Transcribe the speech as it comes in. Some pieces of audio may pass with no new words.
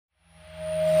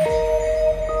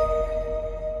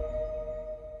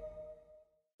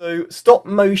So stop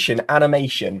motion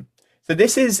animation. So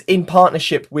this is in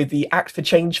partnership with the Act for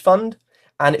Change Fund,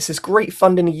 and it's this great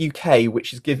fund in the UK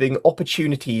which is giving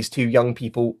opportunities to young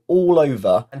people all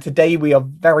over. And today we are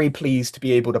very pleased to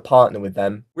be able to partner with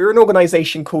them. We're an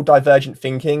organisation called Divergent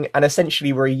Thinking, and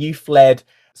essentially we're a youth-led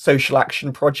social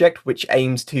action project which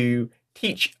aims to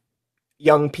teach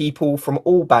young people from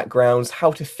all backgrounds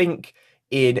how to think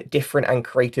in different and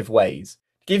creative ways.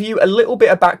 To give you a little bit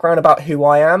of background about who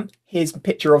I am, here's a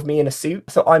picture of me in a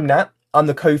suit. So I'm Nat, I'm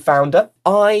the co-founder.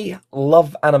 I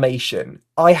love animation.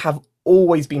 I have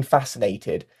always been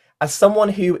fascinated. As someone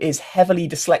who is heavily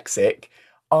dyslexic,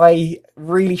 I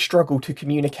really struggle to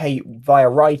communicate via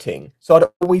writing. So I'd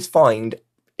always find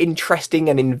interesting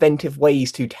and inventive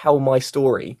ways to tell my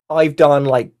story. I've done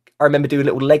I remember doing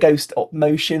little Lego stop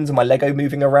motions and my Lego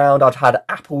moving around. I've had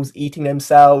apples eating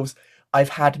themselves. I've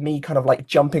had me kind of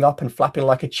jumping up and flapping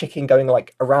like a chicken going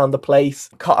around the place.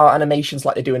 Cut out animations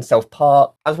like they do in South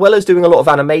Park. As well as doing a lot of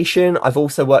animation, I've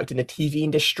also worked in the TV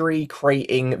industry,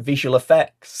 creating visual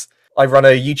effects. I run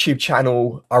a YouTube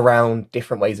channel around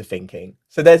different ways of thinking.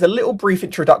 So there's a little brief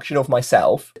introduction of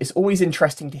myself. It's always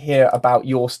interesting to hear about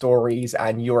your stories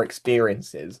and your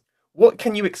experiences. What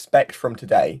can you expect from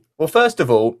today? Well, first of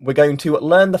all, we're going to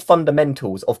learn the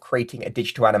fundamentals of creating a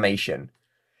digital animation.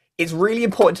 It's really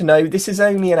important to know this is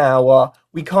only an hour.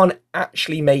 We can't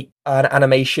actually make an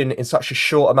animation in such a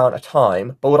short amount of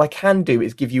time, but what I can do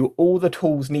is give you all the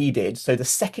tools needed so the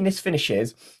second this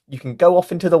finishes, you can go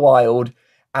off into the wild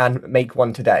and make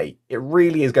one today. It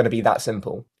really is going to be that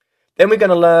simple. Then we're going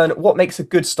to learn what makes a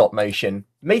good stop motion.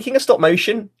 Making a stop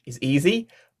motion is easy,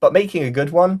 but making a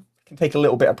good one can take a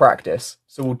little bit of practice.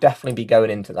 So we'll definitely be going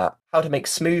into that. How to make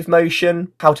smooth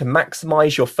motion, how to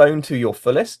maximize your phone to your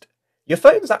fullest. Your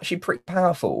phone's actually pretty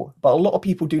powerful, but a lot of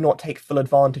people do not take full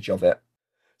advantage of it.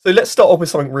 So let's start off with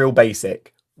something real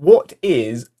basic. What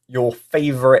is your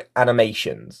favorite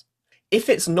animations? If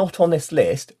it's not on this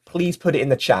list, please put it in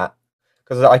the chat,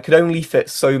 because I could only fit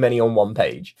so many on one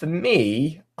page. For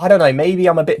me, I don't know, maybe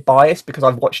I'm a bit biased because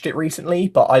I've watched it recently,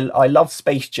 but I love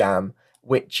Space Jam,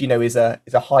 which, is a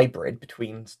hybrid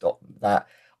between that.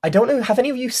 I don't know, have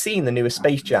any of you seen the newest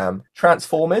Space Jam?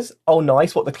 Transformers? Oh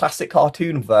nice, what, the classic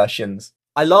cartoon versions?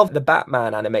 I love the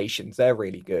Batman animations, they're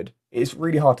really good. It's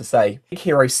really hard to say. Big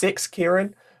Hero 6,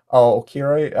 Kieran? Oh,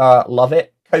 Kiro, love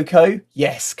it. Coco?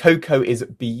 Yes, Coco is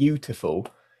beautiful.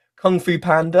 Kung Fu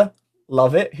Panda?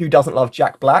 Love it. Who doesn't love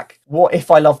Jack Black? What if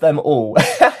I love them all?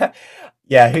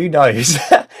 Yeah, who knows?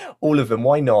 All of them,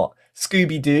 why not?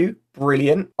 Scooby-Doo,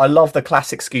 brilliant. I love the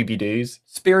classic Scooby-Doos.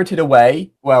 Spirited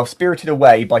Away by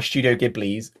Studio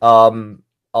Ghibli's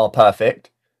are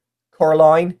perfect.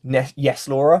 Coraline, yes,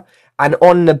 Laura. And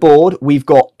on the board, we've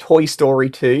got Toy Story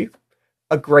 2,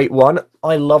 a great one.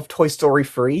 I love Toy Story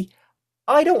 3.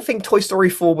 I don't think Toy Story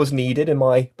 4 was needed, in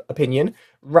my opinion.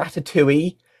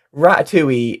 Ratatouille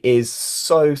is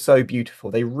so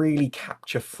beautiful. They really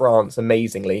capture France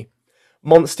amazingly.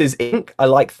 Monsters Inc. I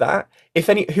like that.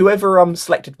 Whoever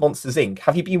selected Monsters Inc.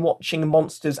 Have you been watching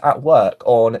Monsters at Work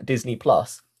on Disney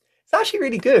Plus? It's actually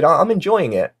really good. I'm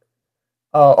enjoying it.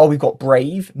 Oh, we've got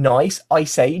Brave, nice.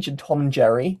 Ice Age and Tom and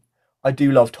Jerry. I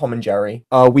do love Tom and Jerry.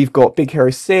 We've got Big Hero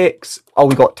 6. Oh,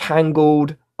 we got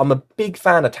Tangled. I'm a big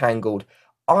fan of Tangled.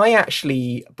 I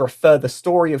actually prefer the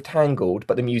story of Tangled,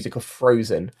 but the music of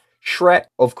Frozen. Shrek,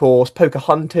 of course.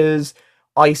 Pocahontas,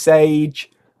 Ice Age.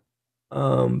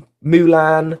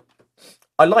 Mulan.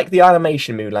 I like the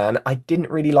animation Mulan. I didn't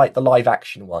really like the live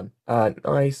action one.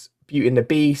 Nice. Beauty and the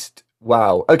Beast.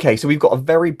 Wow. Okay, so we've got a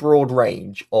very broad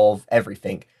range of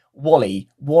everything. WALL-E,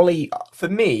 for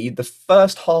me, the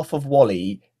first half of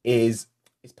WALL-E is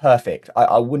perfect.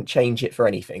 I wouldn't change it for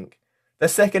anything. The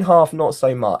second half, not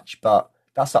so much, but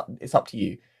it's up to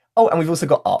you. Oh, and we've also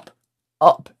got Up.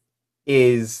 Up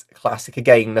is classic.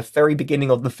 Again, the very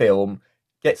beginning of the film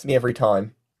gets me every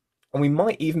time. And we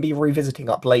might even be revisiting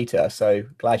Up later, so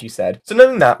glad you said. So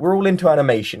knowing that, we're all into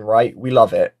animation, right? We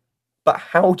love it. But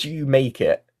how do you make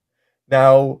it?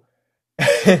 Now,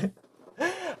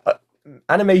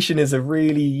 animation is a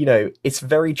really, it's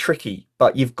very tricky,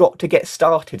 but you've got to get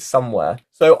started somewhere.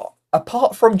 So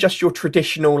apart from just your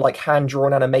traditional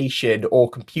hand-drawn animation or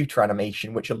computer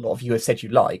animation, which a lot of you have said you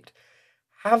liked,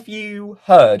 have you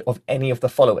heard of any of the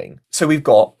following? So we've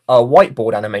got a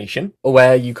whiteboard animation,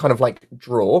 where you kind of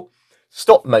draw.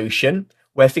 Stop motion,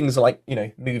 where things are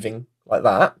moving like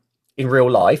that in real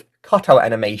life. Cutout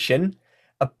animation,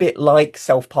 a bit like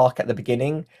South Park at the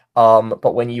beginning,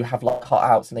 but when you have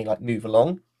cutouts and they move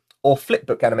along. Or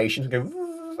flipbook animation, go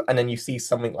and then you see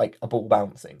something like a ball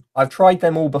bouncing. I've tried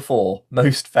them all before,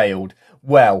 most failed.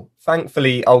 Well,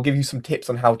 thankfully, I'll give you some tips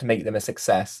on how to make them a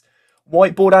success.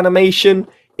 Whiteboard animation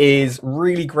is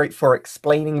really great for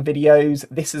explaining videos.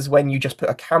 This is when you just put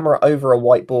a camera over a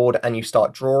whiteboard and you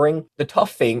start drawing. The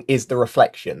tough thing is the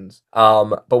reflections.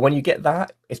 But when you get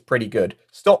that, it's pretty good.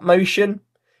 Stop motion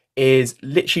is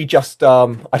literally just,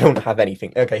 I don't have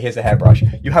anything. Okay, here's a hairbrush.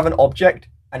 You have an object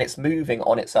and it's moving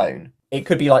on its own. It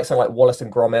could be like something like Wallace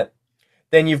and Gromit.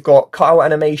 Then you've got cutout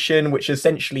animation, which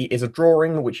essentially is a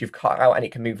drawing which you've cut out and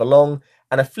it can move along.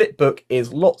 And a flip book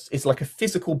is like a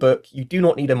physical book. You do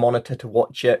not need a monitor to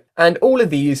watch it. And all of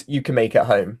these you can make at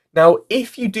home. Now,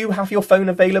 if you do have your phone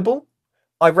available,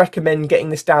 I recommend getting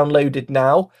this downloaded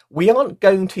now. We aren't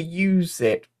going to use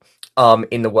it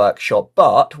in the workshop,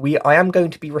 but I am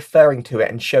going to be referring to it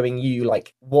and showing you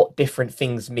like what different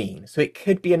things mean. So it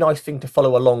could be a nice thing to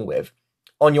follow along with.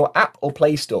 On your app or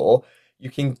Play Store, you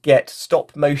can get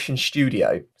Stop Motion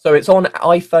Studio. So it's on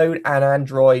iPhone and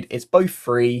Android. It's both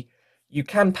free. You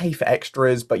can pay for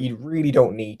extras, but you really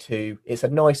don't need to. It's a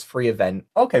nice free event.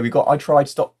 Okay, I tried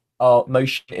Stop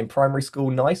Motion in primary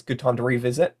school. Nice, good time to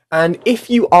revisit. And if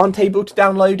you aren't able to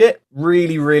download it,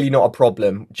 really not a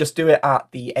problem. Just do it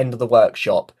at the end of the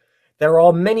workshop. There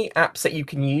are many apps that you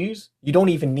can use. You don't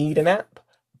even need an app,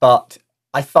 but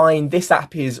I find this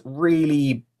app is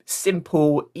really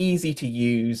simple, easy to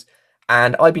use,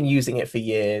 and I've been using it for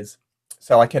years,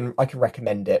 so I can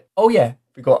recommend it. Oh yeah,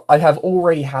 I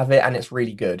already have it and it's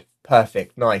really good.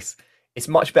 Perfect, nice. It's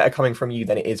much better coming from you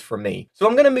than it is from me. So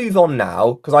I'm going to move on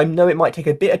now, because I know it might take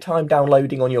a bit of time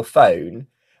downloading on your phone,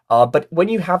 but when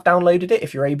you have downloaded it,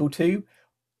 if you're able to,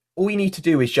 all you need to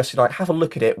do is just like have a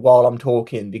look at it while I'm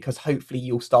talking, because hopefully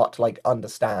you'll start to like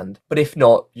understand. But if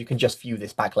not, you can just view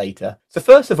this back later. So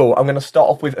first of all, I'm going to start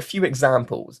off with a few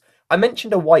examples. I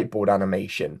mentioned a whiteboard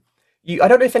animation. I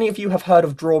don't know if any of you have heard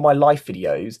of Draw My Life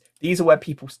videos. These are where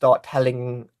people start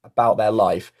telling about their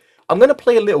life. I'm going to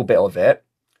play a little bit of it.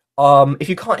 If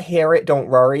you can't hear it, don't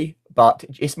worry, but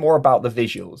it's more about the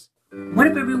visuals. What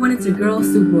up everyone, it's your girl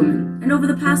Superwoman, and over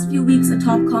the past few weeks a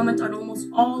top comment on almost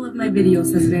all of my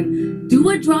videos has been, do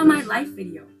a Draw My Life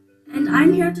video. And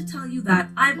I'm here to tell you that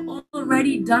I've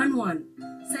already done one.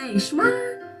 Say,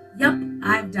 shmar? Yup,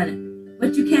 I've done it.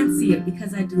 But you can't see it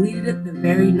because I deleted it the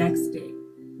very next day.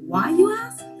 Why, you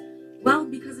ask? Well,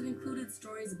 because it included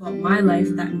stories about my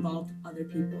life that involved other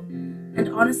people. And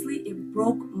honestly, it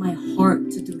broke my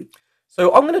heart to delete.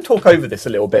 So I'm going to talk over this a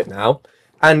little bit now.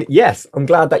 And yes, I'm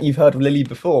glad that you've heard of Lily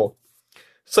before.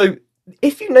 So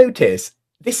if you notice,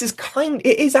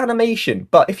 it is animation,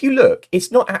 but if you look,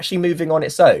 it's not actually moving on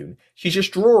its own. She's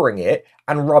just drawing it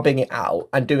and rubbing it out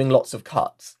and doing lots of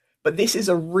cuts. But this is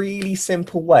a really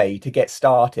simple way to get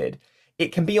started.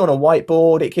 It can be on a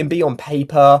whiteboard, it can be on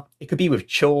paper, it could be with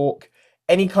chalk,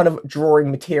 any kind of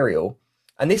drawing material.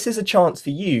 And this is a chance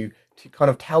for you to kind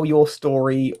of tell your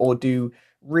story or do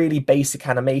really basic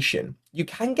animation. You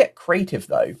can get creative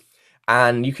though,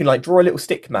 and you can like draw a little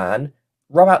stick man,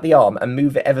 rub out the arm and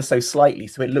move it ever so slightly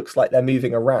so it looks like they're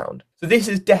moving around. So this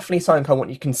is definitely something I want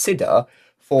you to consider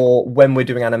for when we're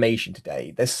doing animation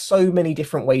today. There's so many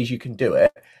different ways you can do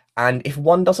it, and if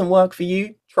one doesn't work for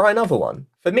you, try another one.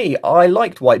 For me, I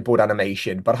liked whiteboard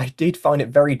animation, but I did find it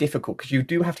very difficult because you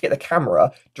do have to get the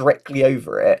camera directly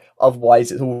over it,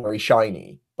 otherwise it's all very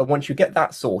shiny. But once you get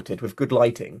that sorted with good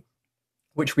lighting,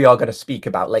 which we are going to speak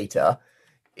about later,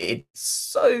 it's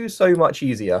so much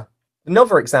easier.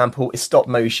 Another example is stop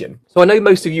motion. So I know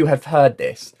most of you have heard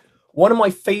this. One of my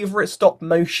favorite stop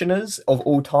motioners of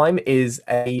all time is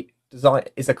a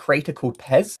creator called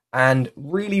Pez, and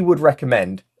really would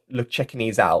recommend checking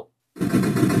these out.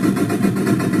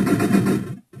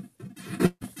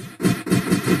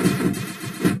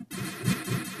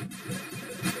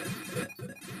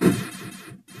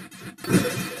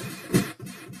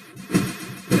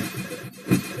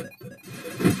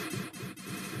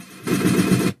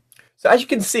 So as you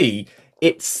can see,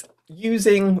 it's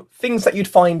using things that you'd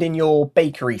find in your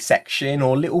bakery section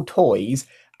or little toys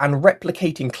and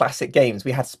replicating classic games.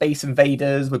 We had Space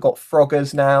Invaders, we've got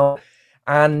Froggers now,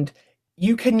 and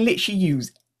you can literally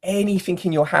use anything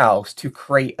in your house to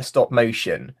create a stop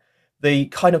motion. The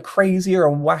kind of crazier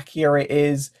and wackier it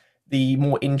is, the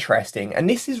more interesting. And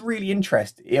this is really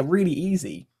really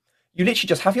easy. You literally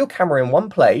just have your camera in one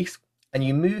place, and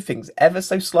you move things ever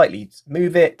so slightly.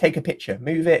 Move it, take a picture,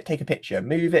 move it, take a picture,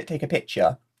 move it, take a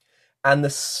picture. And the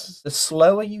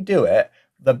slower you do it,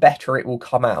 the better it will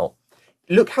come out.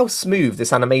 Look how smooth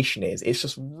this animation is. It's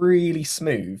just really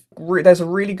smooth. There's a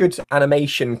really good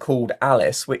animation called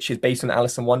Alice, which is based on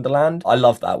Alice in Wonderland. I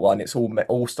love that one. It's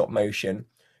all stop motion.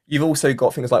 You've also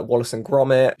got things like Wallace and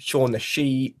Gromit, Shaun the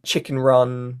Sheep, Chicken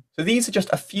Run. So these are just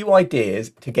a few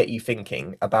ideas to get you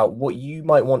thinking about what you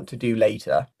might want to do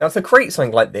later. Now to create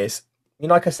something like this, I mean,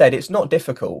 like I said, it's not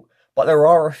difficult, but there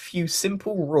are a few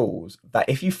simple rules that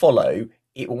if you follow,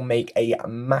 it will make a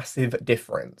massive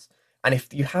difference. And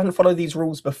if you haven't followed these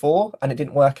rules before and it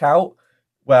didn't work out,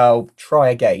 well, try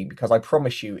again, because I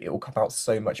promise you it will come out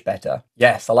so much better.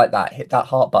 Yes, I like that. Hit that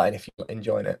heart button if you're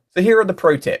enjoying it. So here are the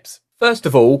pro tips. First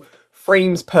of all,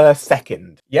 frames per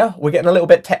second. Yeah, we're getting a little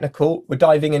bit technical. We're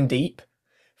diving in deep.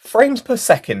 Frames per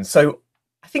second. So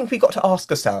I think we got to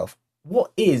ask ourselves,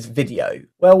 what is video?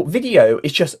 Well, video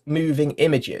is just moving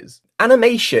images.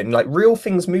 Animation, like real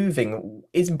things moving,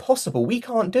 is impossible. We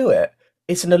can't do it.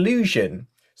 It's an illusion.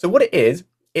 So what it is,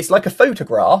 it's like a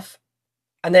photograph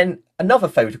and then another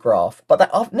photograph, but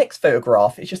that next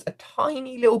photograph is just a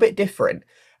tiny little bit different.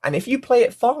 And if you play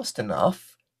it fast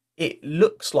enough, it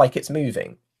looks like it's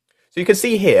moving. So you can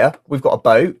see here, we've got a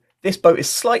boat. This boat is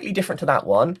slightly different to that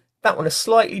one. That one is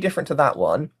slightly different to that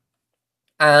one.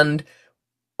 And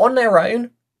on their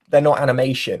own, they're not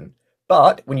animation.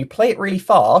 But when you play it really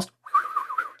fast,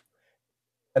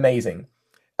 amazing.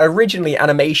 Originally,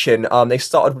 animation, they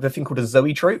started with a thing called a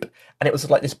zoetrope, and it was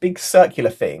like this big circular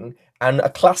thing, and a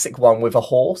classic one with a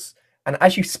horse. And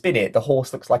as you spin it, the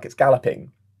horse looks like it's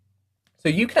galloping. So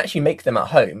you can actually make them at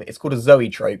home. It's called a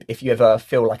zoetrope if you ever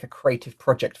feel like a creative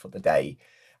project for the day.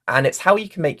 And it's how you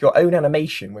can make your own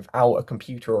animation without a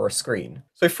computer or a screen.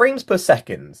 So frames per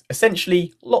second,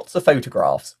 essentially lots of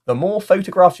photographs. The more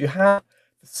photographs you have,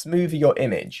 the smoother your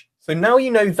image. So now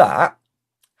you know that,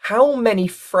 how many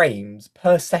frames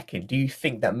per second do you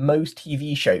think that most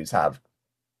TV shows have?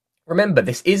 Remember,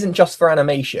 this isn't just for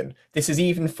animation. This is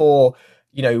even for,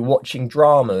 you know, watching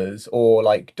dramas or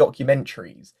like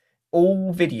documentaries.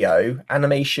 All video,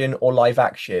 animation or live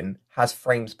action has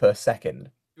frames per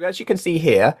second. As you can see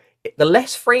here, the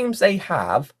less frames they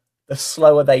have, the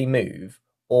slower they move,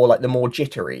 or like the more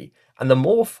jittery. And the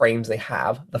more frames they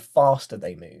have, the faster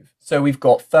they move. So we've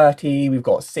got 30, we've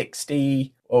got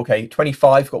 60, okay,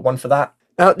 25, got one for that.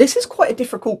 Now, this is quite a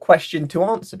difficult question to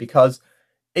answer because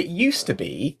it used to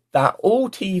be that all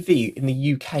TV in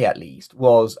the UK at least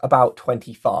was about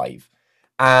 25.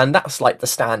 And that's like the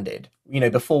standard, you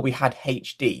know, before we had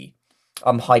HD,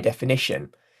 high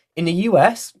definition. In the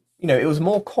US, you know, it was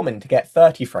more common to get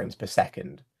 30 frames per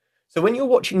second. So when you're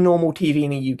watching normal TV in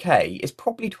the UK, it's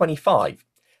probably 25.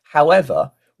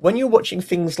 However, when you're watching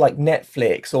things like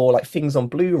Netflix or like things on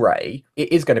Blu-ray,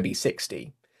 it is going to be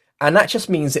 60. And that just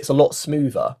means it's a lot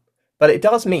smoother. But it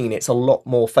does mean it's a lot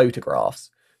more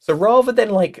photographs. So rather than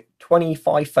like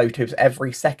 25 photos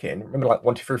every second, remember like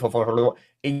 1, 2, 3, 4, 5,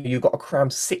 you've got to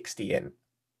cram 60 in.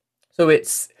 So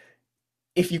it's,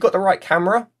 if you've got the right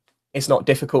camera, it's not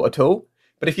difficult at all.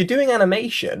 But if you're doing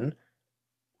animation,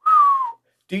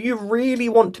 do you really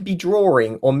want to be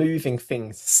drawing or moving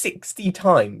things 60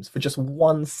 times for just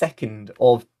 1 second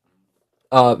of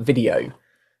video?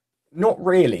 Not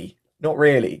really, not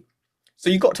really.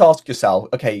 So you've got to ask yourself,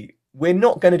 okay, we're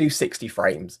not going to do 60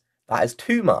 frames. That is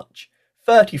too much.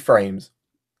 30 frames,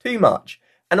 too much.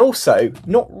 And also,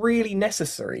 not really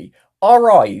necessary.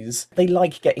 Our eyes, they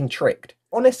like getting tricked.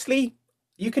 Honestly,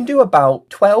 you can do about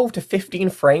 12 to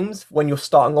 15 frames when you're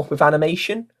starting off with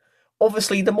animation.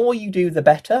 Obviously, the more you do, the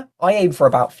better. I aim for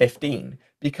about 15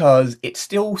 because it's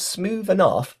still smooth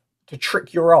enough to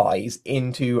trick your eyes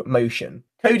into motion.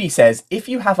 Cody says, if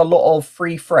you have a lot of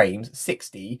free frames,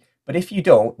 60, but if you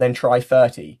don't, then try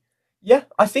 30. Yeah,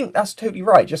 I think that's totally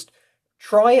right. Just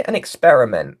try and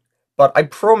experiment. But I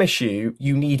promise you,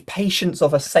 you need patience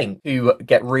of a saint to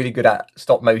get really good at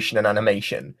stop motion and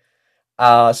animation.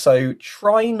 So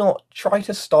try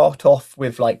to start off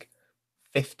with like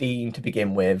 15 to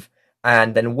begin with,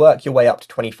 and then work your way up to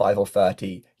 25 or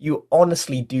 30. You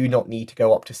honestly do not need to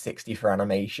go up to 60 for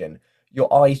animation.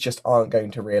 Your eyes just aren't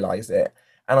going to realize it.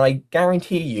 And I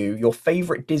guarantee you, your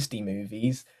favorite Disney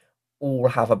movies all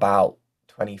have about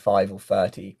 25 or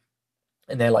 30.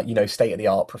 And they're like, you know,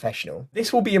 state-of-the-art professional.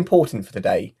 This will be important for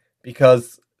today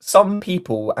because some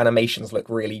people animations look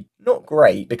really not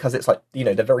great because it's like, you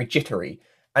know, they're very jittery.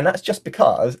 And that's just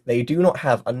because they do not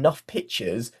have enough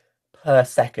pictures per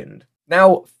second.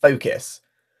 Now, focus.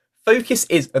 Focus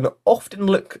is an often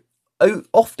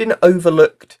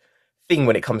overlooked thing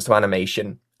when it comes to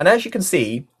animation. And as you can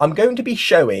see, I'm going to be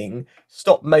showing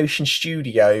stop motion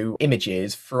studio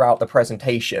images throughout the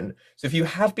presentation. So if you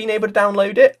have been able to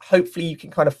download it, hopefully you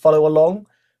can kind of follow along,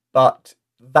 but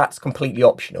that's completely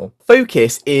optional.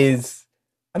 Focus is,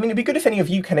 I mean, it'd be good if any of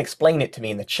you can explain it to me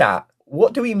in the chat.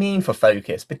 What do we mean for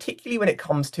focus, particularly when it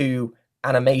comes to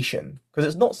animation? Because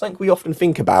it's not something we often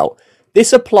think about.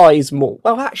 This applies more,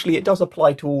 well, actually it does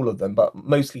apply to all of them, but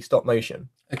mostly stop motion.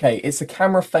 Okay, it's a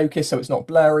camera focus, so it's not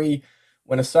blurry.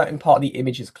 When a certain part of the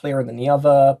image is clearer than the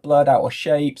other, blurred out or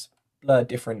shapes. blur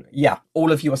different? Yeah,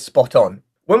 all of you are spot on.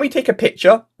 When we take a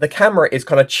picture, the camera is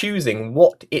kind of choosing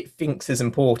what it thinks is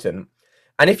important.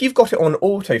 And if you've got it on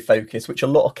autofocus, which a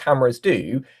lot of cameras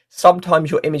do,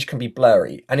 sometimes your image can be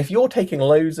blurry. And if you're taking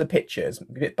loads of pictures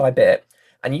bit by bit,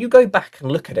 and you go back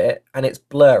and look at it and it's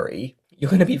blurry, you're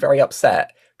going to be very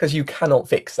upset because you cannot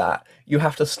fix that. You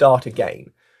have to start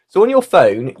again. So on your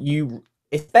phone,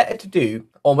 it's better to do,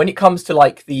 or when it comes to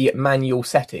like the manual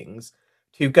settings,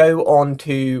 to go on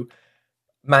to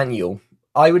manual.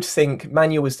 I would think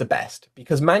manual is the best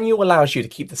because manual allows you to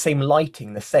keep the same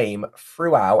lighting the same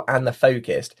throughout and the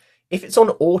focused. If it's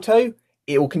on auto,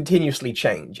 it will continuously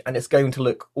change and it's going to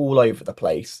look all over the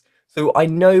place. So I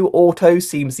know auto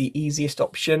seems the easiest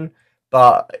option,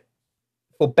 but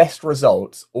for best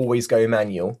results, always go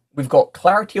manual. We've got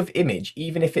clarity of image,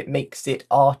 even if it makes it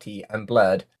arty and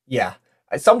blurred. Yeah,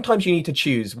 sometimes you need to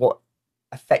choose what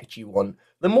effect you want.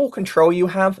 The more control you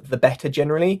have, the better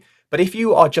generally. But if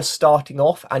you are just starting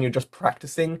off and you're just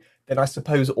practicing, then I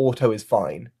suppose auto is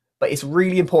fine. But it's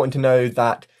really important to know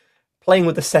that playing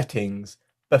with the settings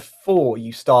before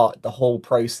you start the whole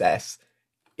process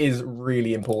is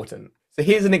really important. So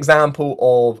here's an example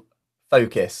of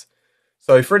focus.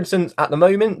 So for instance, at the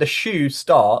moment, the shoe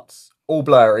starts all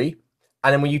blurry.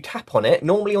 And then when you tap on it,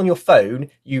 normally on your phone,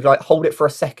 you like hold it for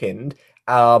a second,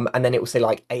 and then it will say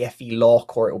like AFE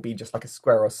lock, or it will be just like a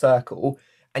square or circle.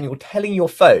 And you're telling your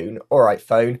phone, all right,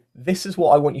 phone, this is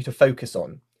what I want you to focus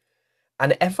on.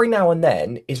 And every now and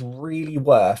then is really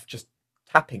worth just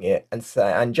tapping it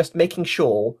and just making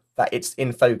sure that it's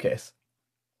in focus.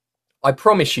 I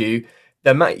promise you,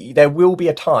 there will be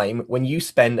a time when you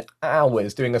spend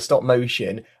hours doing a stop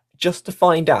motion just to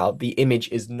find out the image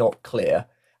is not clear.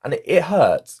 And it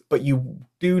hurts, but you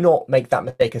do not make that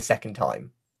mistake a second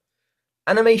time.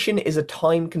 Animation is a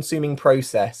time-consuming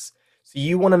process, so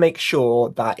you want to make sure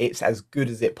that it's as good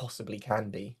as it possibly can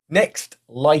be. Next,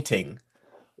 lighting.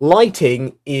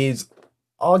 Lighting is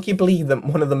arguably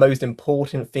one of the most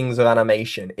important things of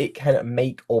animation. It can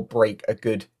make or break a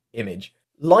good image.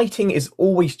 Lighting is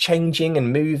always changing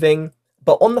and moving,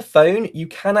 but on the phone, you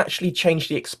can actually change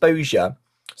the exposure.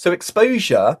 So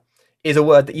exposure is a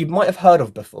word that you might have heard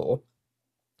of before.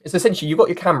 It's essentially, you've got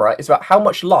your camera, it's about how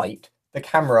much light the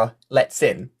camera lets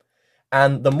in.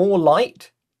 And the more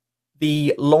light,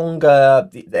 the longer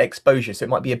the exposure, so it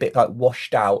might be a bit like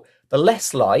washed out. The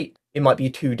less light, it might be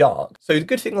too dark. So the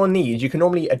good thing on these, you can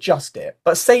normally adjust it.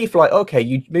 But say if like, okay,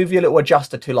 you move your little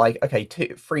adjuster to like, okay,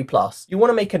 3+, you want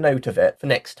to make a note of it for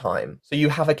next time. So you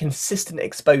have a consistent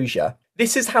exposure.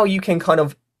 This is how you can kind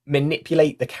of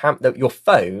manipulate your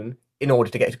phone in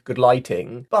order to get good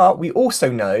lighting. But we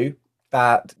also know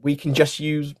that we can just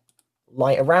use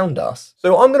light around us.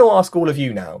 So I'm going to ask all of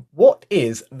you now, what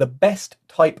is the best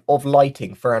type of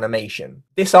lighting for animation?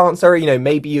 This answer,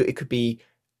 maybe it could be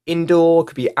indoor, it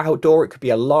could be outdoor, it could be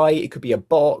a light, it could be a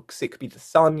box, it could be the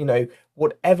sun,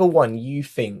 whatever one you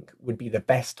think would be the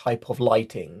best type of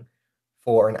lighting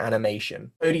for an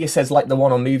animation. Odia says like the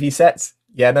one on movie sets.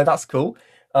 Yeah, no, that's cool.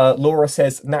 Laura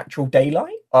says natural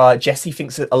daylight. Jesse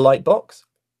thinks a light box.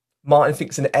 Martin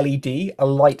thinks an LED, a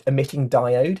light emitting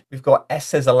diode. We've got S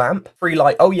says a lamp. Free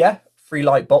light, oh yeah, free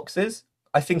light boxes.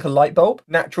 I think a light bulb,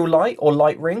 natural light or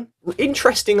light ring.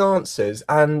 Interesting answers.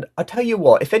 And I tell you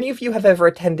what, if any of you have ever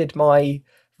attended my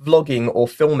vlogging or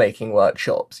filmmaking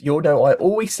workshops, you'll know I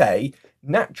always say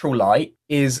natural light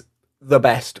is the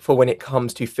best for when it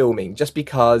comes to filming, just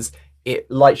because it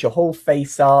lights your whole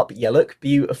face up, you look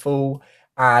beautiful,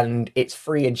 and it's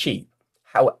free and cheap.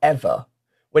 However,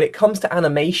 when it comes to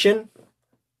animation,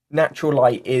 natural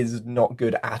light is not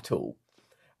good at all.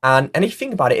 And if you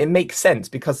think about it, it makes sense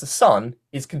because the sun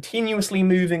is continuously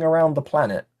moving around the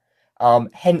planet.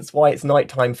 Hence why it's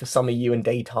nighttime for some of you and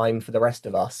daytime for the rest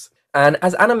of us. And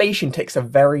as animation takes a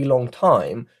very long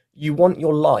time, you want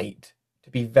your light to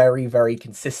be very, very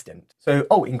consistent. So,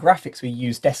 in graphics, we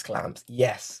use desk lamps.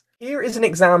 Yes. Here is an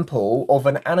example of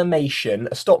an animation,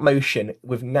 a stop motion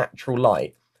with natural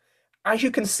light. As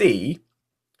you can see,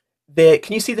 can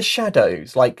you see the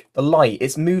shadows? Like the light,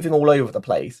 it's moving all over the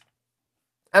place.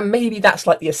 And maybe that's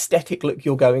like the aesthetic look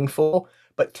you're going for,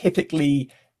 but typically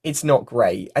it's not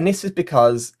great. And this is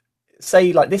because,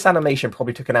 say like this animation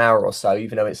probably took an hour or so,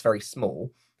 even though it's very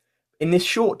small. In this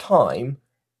short time,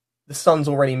 the sun's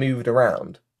already moved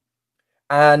around.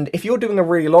 And if you're doing a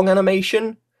really long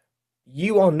animation,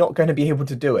 you are not going to be able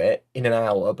to do it in an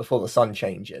hour before the sun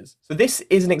changes. So this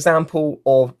is an example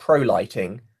of pro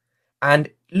lighting. And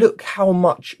look how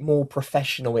much more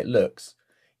professional it looks.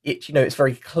 It's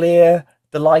very clear.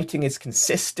 The lighting is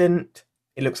consistent.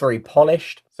 It looks very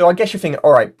polished. So I guess you're thinking,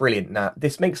 all right, brilliant, Nat.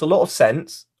 This makes a lot of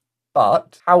sense.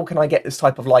 but how can I get this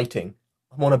type of lighting?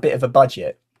 I'm on a bit of a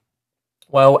budget.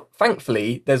 Well,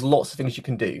 thankfully, there's lots of things you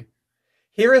can do.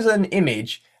 Here is an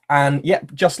image, and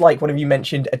yep, just like one of you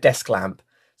mentioned, a desk lamp.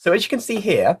 So as you can see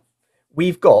here,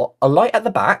 we've got a light at the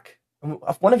back. And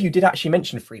one of you did actually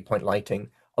mention 3-point lighting.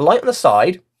 A light on the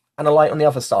side and a light on the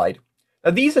other side.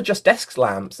 Now these are just desk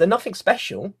lamps. They're nothing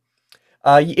special.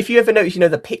 If you ever notice,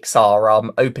 the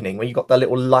Pixar opening where you got the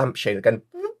little lampshade going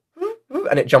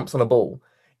and it jumps on a ball.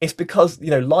 It's because,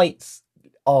 lights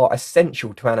are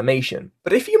essential to animation.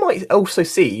 But if you might also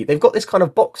see, they've got this kind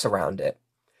of box around it.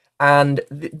 And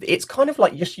it's kind of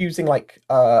like just using like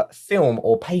film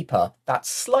or paper that's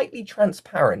slightly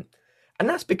transparent. And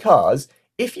that's because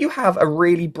if you have a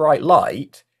really bright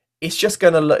light, it's just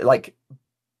going to look like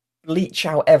bleach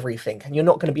out everything and you're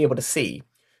not going to be able to see.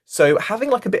 So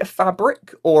having like a bit of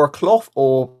fabric or a cloth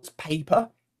or paper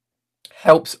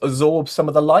helps absorb some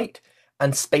of the light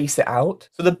and space it out.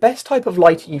 So the best type of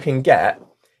lighting you can get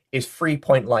is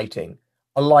 3-point lighting.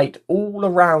 A light all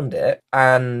around it,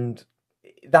 and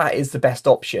that is the best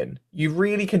option. You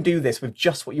really can do this with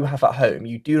just what you have at home.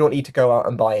 You do not need to go out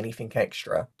and buy anything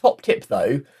extra. Top tip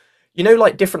though,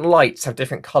 like different lights have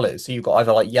different colours. So you've got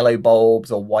either like yellow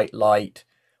bulbs or white light.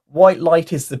 White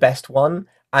light is the best one,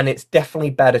 and it's definitely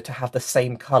better to have the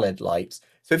same coloured lights.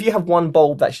 So if you have one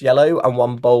bulb that's yellow and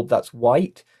one bulb that's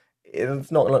white,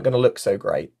 it's not going to look so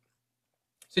great.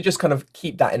 So just kind of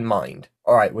keep that in mind.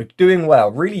 All right, we're doing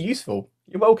well. Really useful.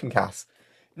 You're welcome, Cass.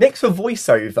 Next for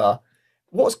voiceover.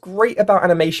 What's great about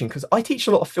animation, because I teach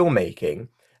a lot of filmmaking,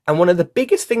 and one of the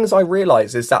biggest things I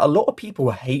realise is that a lot of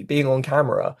people hate being on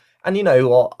camera, and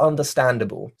are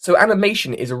understandable. So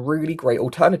animation is a really great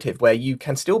alternative where you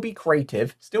can still be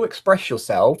creative, still express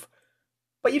yourself,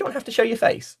 but you don't have to show your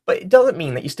face. But it doesn't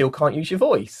mean that you still can't use your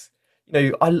voice.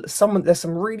 There's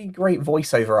some really great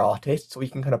voiceover artists we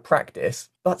can kind of practice,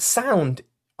 but sound,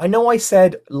 I know I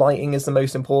said lighting is the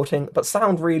most important, but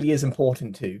sound really is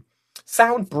important too.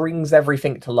 Sound brings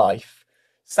everything to life.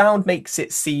 Sound makes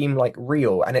it seem like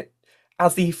real, and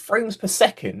as the frames per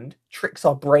second tricks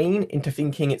our brain into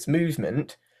thinking it's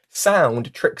movement,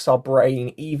 sound tricks our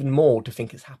brain even more to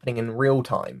think it's happening in real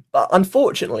time. But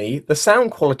unfortunately, the sound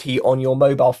quality on your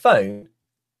mobile phone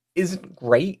isn't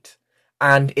great,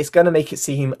 and it's going to make it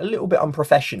seem a little bit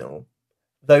unprofessional.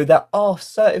 Though there are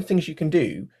certain things you can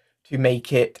do to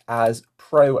make it as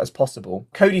pro as possible.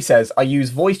 Cody says, I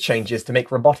use voice changes to make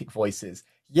robotic voices.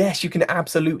 Yes, you can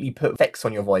absolutely put effects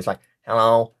on your voice, like,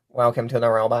 hello, welcome to the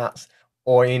robots.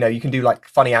 Or, you can do like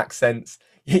funny accents.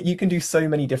 You can do so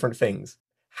many different things.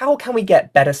 How can we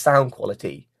get better sound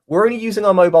quality? We're only using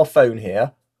our mobile phone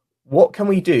here. What can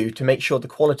we do to make sure the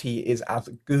quality is as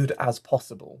good as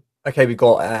possible? Okay, we've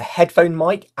got a headphone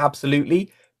mic,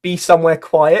 absolutely. Be somewhere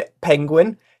quiet,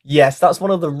 penguin. Yes, that's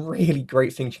one of the really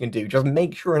great things you can do. Just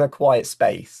make sure you're in a quiet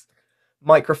space.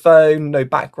 Microphone, no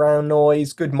background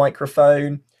noise, good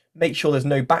microphone. Make sure there's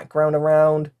no background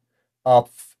around.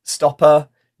 Stopper.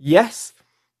 Yes,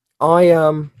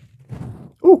 on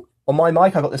my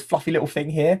mic, I've got this fluffy little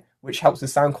thing here, which helps with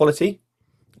sound quality.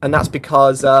 And that's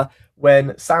because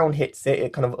when sound hits it,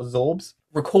 it kind of absorbs.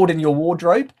 Record in your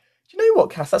wardrobe. Do you know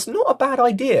what, Cass? That's not a bad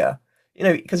idea.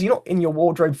 Because you're not in your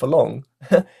wardrobe for long.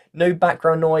 No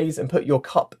background noise, and put your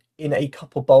cup in a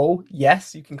cup or bowl.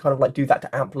 Yes, you can kind of like do that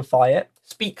to amplify it.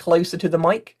 Speak closer to the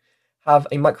mic. Have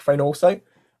a microphone also.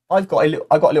 I've got a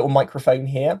little microphone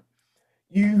here.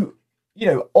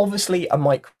 Obviously a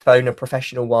microphone, a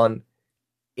professional one,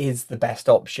 is the best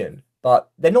option,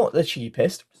 but they're not the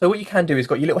cheapest. So what you can do is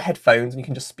got your little headphones and you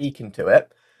can just speak into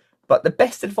it. But the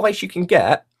best advice you can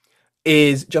get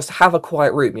is just have a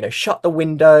quiet room. Shut the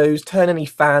windows, turn any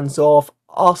fans off,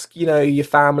 ask, your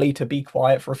family to be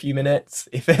quiet for a few minutes.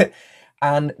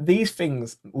 And these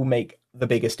things will make the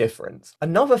biggest difference.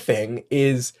 Another thing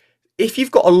is if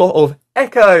you've got a lot of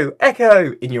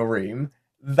echo in your room,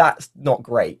 that's not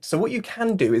great. So what you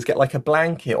can do is get like a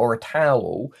blanket or a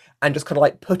towel and just kind of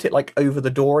like put it like over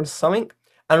the door and something.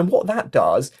 And what that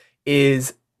does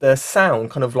is the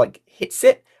sound kind of like hits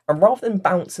it, and rather than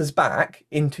bounces back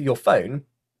into your phone,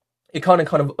 it kind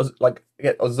of like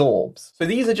it absorbs. So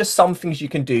these are just some things you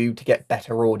can do to get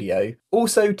better audio.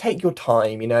 Also, take your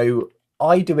time.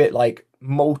 I do it like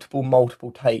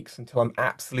multiple takes until I'm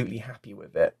absolutely happy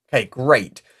with it. Okay,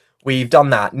 great. We've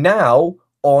done that. Now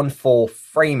on for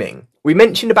framing. We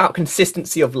mentioned about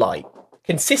consistency of light.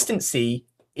 Consistency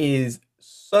is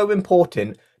so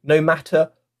important no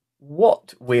matter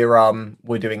what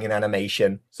we're doing in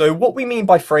animation. So what we mean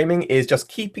by framing is just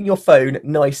keeping your phone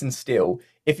nice and still.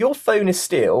 If your phone is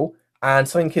still and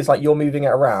something is like you're moving it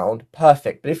around,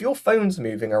 perfect. But if your phone's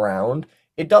moving around,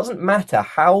 It doesn't matter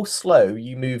how slow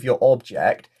you move your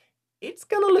object, it's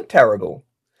going to look terrible.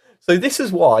 So this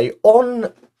is why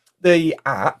on the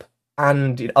app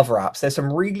and in other apps, there's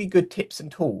some really good tips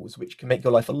and tools which can make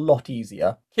your life a lot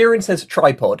easier. Kieran says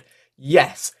tripod.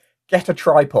 Yes, get a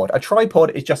tripod. A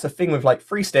tripod is just a thing with like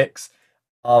 3 sticks,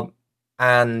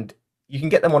 and you can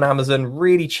get them on Amazon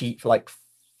really cheap for like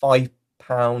 £5,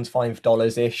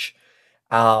 $5-ish.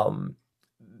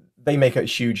 They make a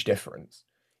huge difference.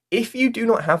 If you do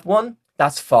not have one,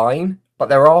 that's fine, but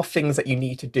there are things that you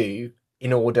need to do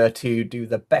in order to do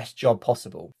the best job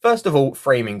possible. First of all,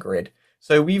 framing grid.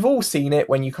 So we've all seen it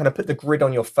when you kind of put the grid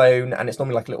on your phone and it's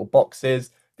normally like little boxes.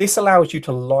 This allows you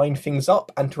to line things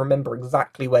up and to remember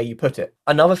exactly where you put it.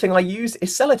 Another thing I use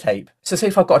is sellotape. So say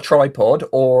if I've got a tripod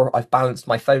or I've balanced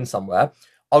my phone somewhere,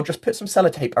 I'll just put some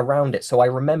sellotape around it so I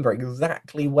remember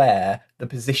exactly where the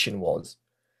position was.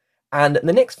 And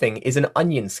the next thing is an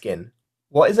onion skin.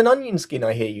 What is an onion skin,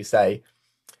 I hear you say?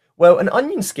 Well, an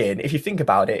onion skin, if you think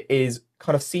about it, is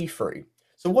kind of see-through.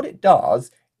 So what it does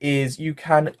is you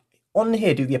can, on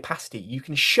here, do the opacity. You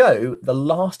can show the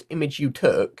last image you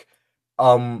took,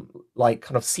 like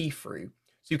kind of see-through.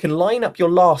 So you can line up your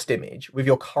last image with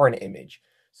your current image.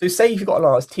 So say if you've got a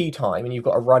last tea time and you've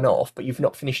got to run off, but you've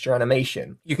not finished your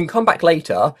animation, you can come back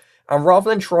later and rather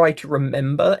than try to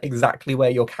remember exactly where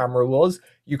your camera was,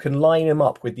 you can line them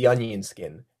up with the onion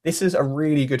skin. This is a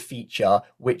really good feature,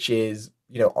 which is,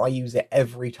 I use it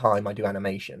every time I do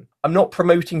animation. I'm not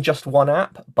promoting just one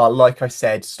app, but like I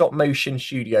said, Stop Motion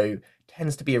Studio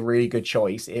tends to be a really good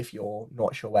choice if you're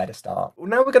not sure where to start. Well,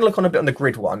 now we're going to look on a bit on the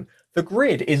grid one. The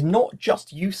grid is not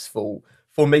just useful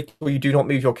for making sure you do not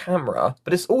move your camera,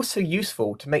 but it's also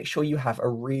useful to make sure you have a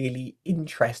really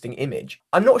interesting image.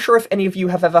 I'm not sure if any of you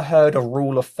have ever heard of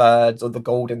rule of thirds or the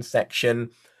golden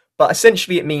section, but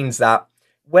essentially it means that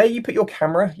where you put your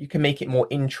camera, you can make it more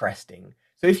interesting.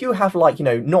 So if you have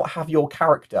not have your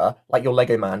character, like your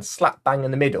Lego man, slap bang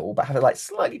in the middle, but have it like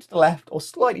slightly to the left or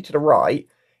slightly to the right,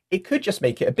 it could just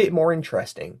make it a bit more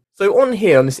interesting. So on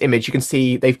here, on this image, you can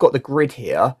see they've got the grid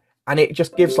here, and it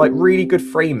just gives like really good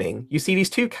framing. You see these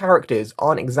two characters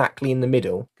aren't exactly in the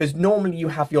middle, because normally you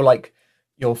have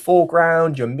your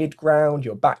foreground, your midground,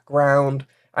 your background,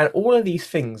 and all of these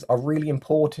things are really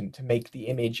important to make the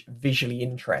image visually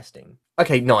interesting.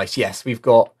 Okay, nice, yes, we've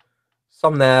got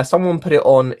some there. Someone put it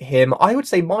on him. I would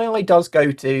say my eye does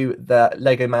go to the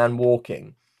Lego man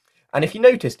walking. And if you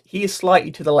noticed, he is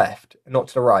slightly to the left, not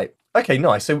to the right. Okay,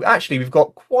 nice. So actually, we've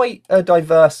got quite a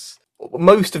diverse...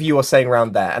 Most of you are saying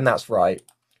around there, and that's right.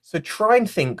 So try and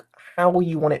think how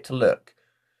you want it to look.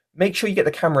 Make sure you get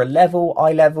the camera level,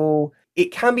 eye level.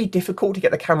 It can be difficult to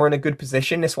get the camera in a good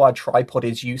position. That's why a tripod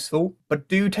is useful. But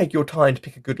do take your time to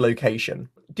pick a good location.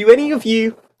 Do any of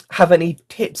you have any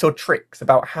tips or tricks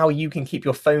about how you can keep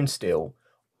your phone still?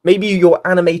 Maybe you're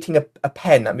animating a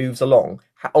pen that moves along,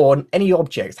 or on any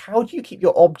objects. How do you keep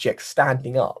your objects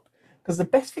standing up? Because the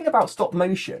best thing about stop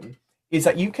motion is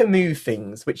that you can move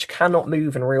things which cannot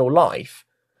move in real life,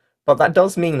 but that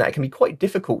does mean that it can be quite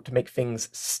difficult to make things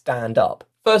stand up.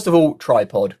 First of all,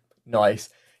 tripod. Nice.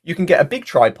 You can get a big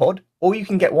tripod, or you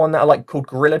can get one that are like called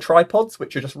gorilla tripods,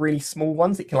 which are just really small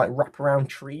ones that you can like wrap around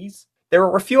trees. There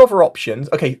are a few other options.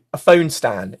 Okay, a phone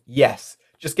stand. Yes,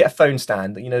 just get a phone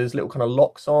stand. There's little kind of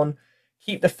locks on.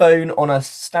 Keep the phone on a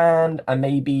stand and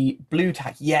maybe blue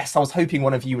tack. Yes, I was hoping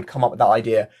one of you would come up with that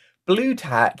idea. Blue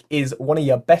tack is one of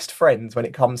your best friends when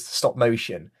it comes to stop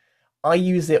motion. I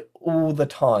use it all the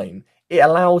time. It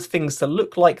allows things to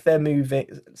look like they're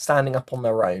moving, standing up on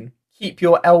their own. Keep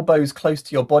your elbows close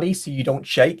to your body so you don't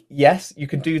shake. Yes, you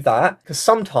can do that. Because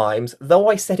sometimes, though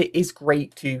I said it is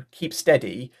great to keep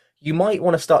steady, you might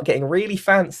want to start getting really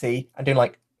fancy and doing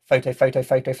like photo, photo,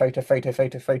 photo, photo, photo,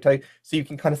 photo, photo. So you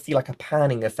can kind of see like a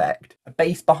panning effect. A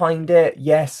base behind it.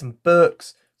 Yes, some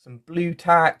books, some blue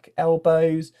tack,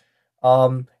 elbows.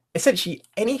 Essentially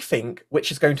anything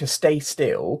which is going to stay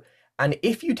still, and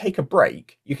if you take a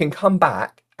break you can come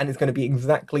back and it's going to be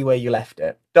exactly where you left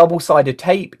it. Double-sided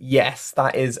tape, yes,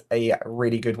 that is a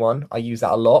really good one. I use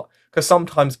that a lot because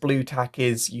sometimes blue tack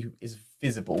is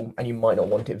visible and you might not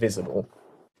want it visible.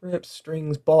 Strips,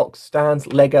 strings, box, stands,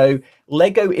 Lego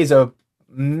is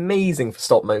amazing for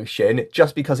stop motion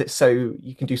just because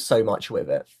you can do so much with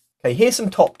it. Okay, here's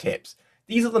some top tips.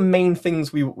 These are the main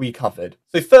things we covered.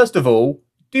 So first of all,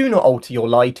 do not alter your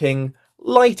lighting.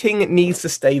 Lighting needs to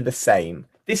stay the same.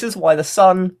 This is why the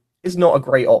sun is not a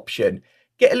great option.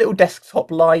 Get a little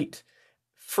desktop light.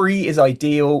 3 is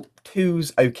ideal.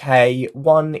 2's okay.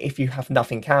 1 if you have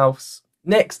nothing else.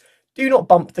 Next, do not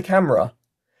bump the camera.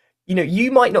 You know,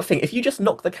 you might not think, if you just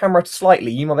knock the camera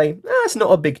slightly, you might think, it's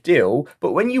not a big deal.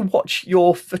 But when you watch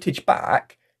your footage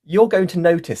back, you're going to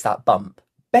notice that bump.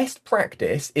 Best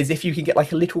practice is if you can get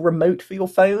like a little remote for your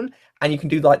phone and you can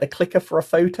do like the clicker for a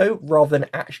photo rather than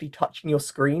actually touching your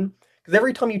screen. Because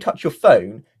every time you touch your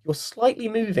phone, you're slightly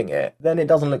moving it, then it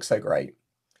doesn't look so great.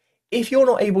 If you're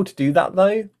not able to do that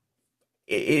though,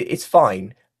 it's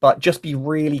fine, but just be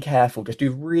really careful. Just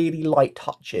do really light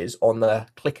touches on the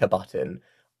clicker button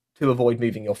to avoid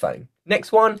moving your phone.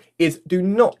 Next one is do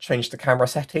not change the camera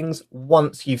settings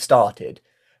once you've started.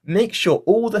 Make sure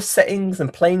all the settings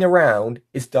and playing around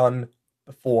is done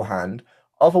beforehand.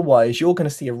 Otherwise, you're going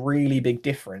to see a really big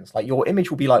difference. Like your image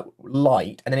will be like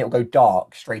light and then it'll go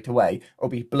dark straight away, or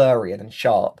it'll be blurry and then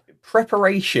sharp.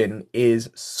 Preparation is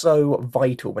so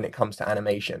vital when it comes to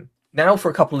animation. Now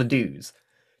for a couple of do's.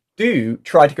 Do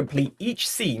try to complete each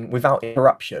scene without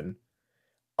interruption.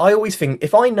 I always think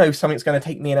if I know something's going to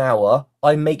take me an hour,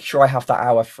 I make sure I have that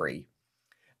hour free.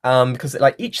 Because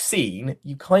like each scene,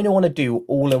 you kind of want to do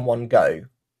all in one go.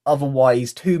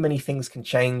 Otherwise, too many things can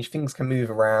change, things can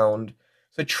move around.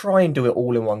 So try and do it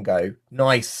all in one go.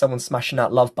 Nice, someone's smashing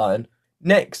that love button.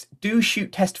 Next, do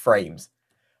shoot test frames.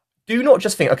 Do not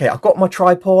just think, okay, I've got my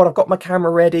tripod, I've got my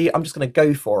camera ready, I'm just going to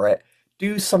go for it.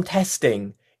 Do some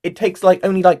testing. It takes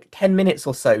only 10 minutes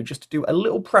or so just to do a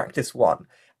little practice one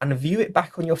and view it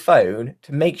back on your phone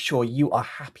to make sure you are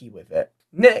happy with it.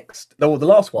 Next, the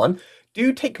last one,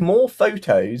 do take more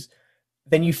photos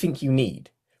than you think you need.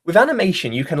 With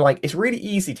animation, you can it's really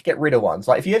easy to get rid of ones.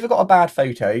 Like if you ever got a bad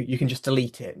photo, you can just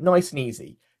delete it, nice and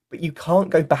easy. But you can't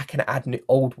go back and add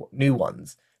new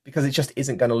ones because it just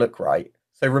isn't going to look right.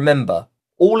 So remember,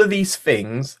 all of these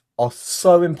things are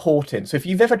so important. So if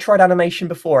you've ever tried animation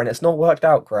before and it's not worked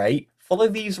out great, follow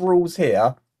these rules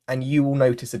here and you will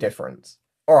notice a difference.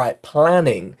 All right,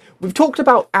 planning. We've talked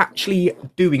about actually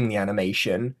doing the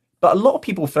animation, but a lot of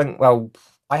people think, well,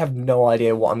 I have no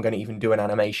idea what I'm going to even do an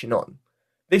animation on.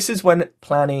 This is when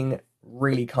planning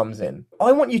really comes in.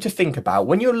 I want you to think about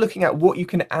when you're looking at what you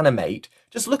can animate,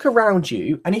 just look around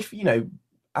you and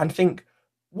and think,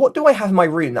 what do I have in my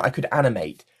room that I could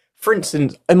animate? For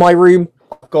instance, in my room,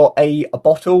 I've got a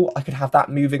bottle. I could have that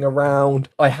moving around.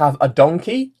 I have a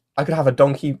donkey. I could have a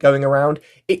donkey going around.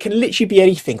 It can literally be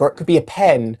anything, or it could be a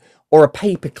pen or a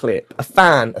paperclip, a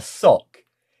fan, a sock,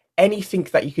 anything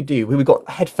that you could do. We've got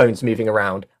headphones moving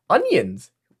around.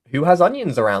 Onions. Who has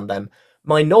onions around them?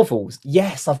 My novels.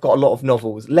 Yes, I've got a lot of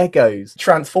novels. Legos.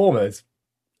 Transformers.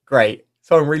 Great.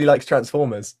 Someone really likes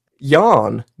Transformers.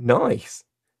 Yarn. Nice.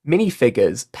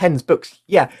 Minifigures. Pens, books.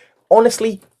 Yeah,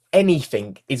 honestly,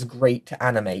 anything is great to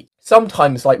animate.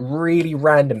 Sometimes really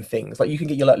random things, you can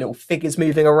get your little figures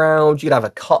moving around, you could have a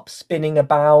cup spinning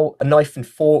about, a knife and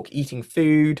fork eating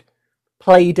food,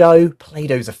 Play-Doh.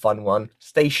 Play-Doh's a fun one.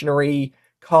 Stationery,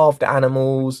 carved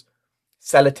animals,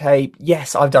 sellotape.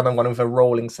 Yes, I've done one with a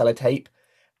rolling sellotape.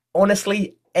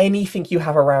 Honestly, anything you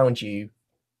have around you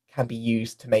can be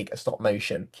used to make a stop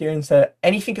motion. Kieran said,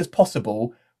 anything is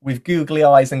possible with googly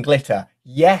eyes and glitter.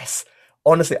 Yes,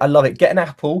 honestly, I love it. Get an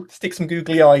apple, stick some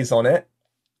googly eyes on it.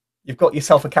 You've got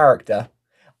yourself a character.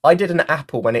 I did an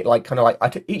apple when it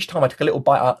each time I took a little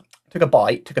bite, took a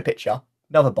bite, took a picture,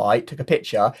 another bite, took a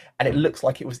picture, and it looks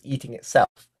like it was eating itself.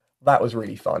 That was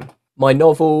really fun. My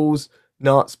novels,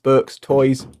 nuts, books,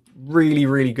 toys, really,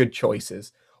 really good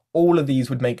choices. All of these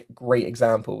would make great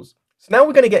examples. So now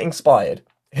we're going to get inspired.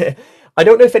 I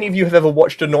don't know if any of you have ever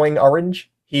watched Annoying Orange.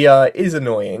 He is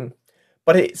annoying,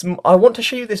 but I want to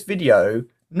show you this video,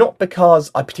 not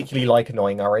because I particularly like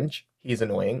Annoying Orange. He is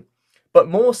annoying. But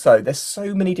more so, there's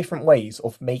so many different ways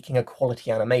of making a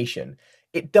quality animation.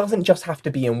 It doesn't just have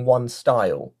to be in one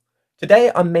style.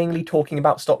 Today, I'm mainly talking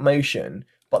about stop motion,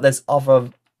 but there's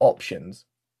other options.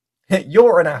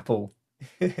 You're an apple.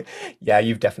 Yeah,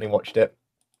 you've definitely watched it.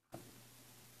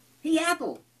 Hey,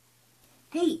 Apple.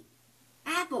 Hey,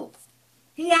 Apple.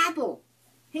 Hey, Apple.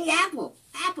 Hey, Apple.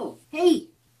 Apple. Hey.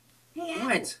 Hey,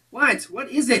 Apple. What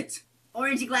is it?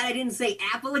 Orange, you glad I didn't say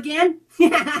apple again?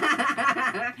 Yeah,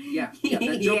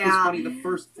 that joke was funny the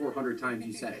first 400 times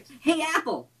you said it. Hey,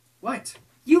 Apple. What?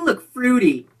 You look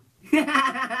fruity.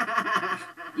 Yeah,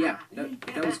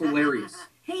 that was hilarious.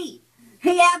 Hey,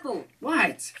 Apple.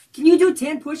 What? Can you do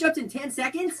 10 push-ups in 10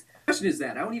 seconds? What question is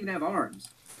that? I don't even have arms.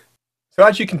 So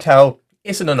as you can tell,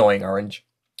 it's an Annoying Orange.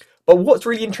 But what's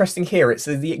really interesting here, it's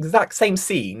the exact same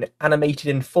scene animated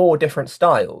in 4 different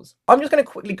styles. I'm just going to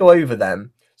quickly go over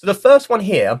them. So the first one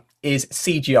here is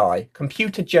CGI,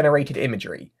 computer generated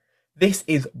imagery. This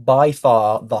is by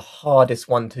far the hardest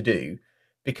one to do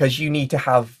because you need to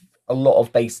have you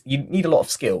need a lot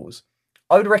of skills.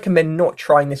 I would recommend not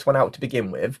trying this one out to begin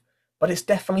with, but it's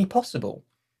definitely possible.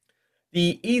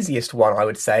 The easiest one, I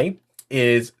would say,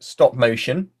 is stop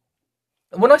motion.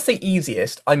 And when I say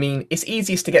easiest, I mean it's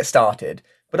easiest to get started.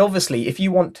 But obviously, if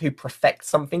you want to perfect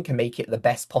something and make it the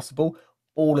best possible,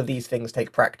 all of these things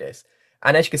take practice.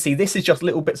 And as you can see, this is just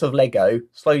little bits of Lego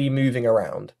slowly moving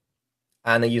around.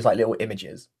 And they use like little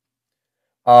images.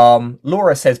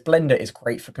 Laura says Blender is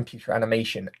great for computer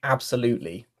animation.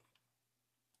 Absolutely.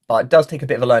 But it does take a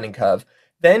bit of a learning curve.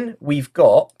 Then we've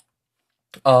got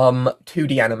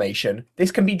 2D animation.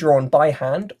 This can be drawn by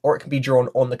hand or it can be drawn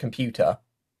on the computer.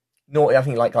 Not, I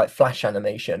think, like flash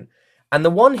animation. And the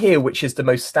one here, which is the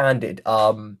most standard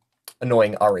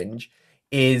annoying orange,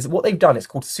 is what they've done. It's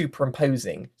called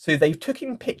superimposing. So they've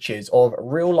taken pictures of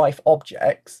real life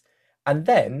objects, and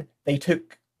then they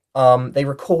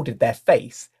recorded their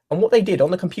face. And what they did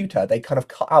on the computer, they kind of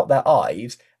cut out their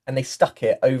eyes and they stuck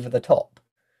it over the top.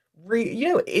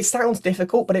 It sounds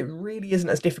difficult, but it really isn't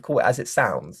as difficult as it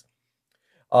sounds.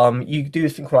 You do a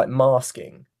thing called like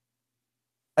masking.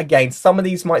 Again, some of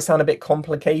these might sound a bit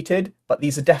complicated, but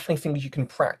these are definitely things you can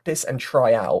practice and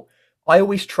try out. I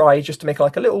always try just to make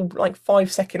like a little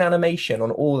 5-second animation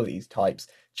on all of these types,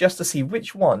 just to see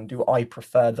which one do I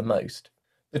prefer the most.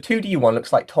 The 2D one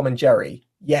looks like Tom and Jerry.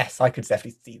 Yes, I could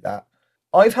definitely see that.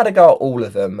 I've had a go at all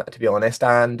of them, to be honest,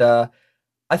 and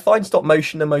I find stop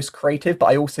motion the most creative, but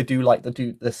I also do like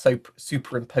the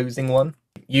superimposing one.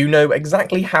 You know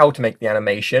exactly how to make the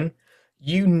animation.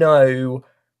 You know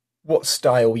what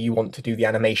style you want to do the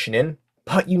animation in,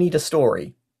 but you need a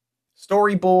story.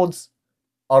 Storyboards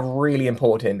are really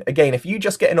important. Again, if you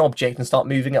just get an object and start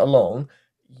moving it along,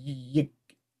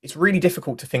 it's really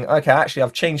difficult to think, okay, actually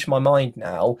I've changed my mind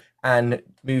now and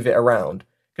move it around.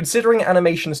 Considering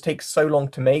animations take so long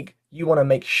to make, you want to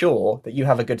make sure that you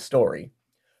have a good story.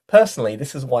 Personally,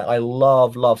 this is why I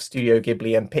love Studio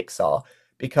Ghibli and Pixar,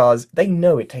 because they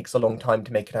know it takes a long time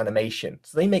to make an animation,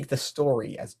 so they make the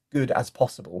story as good as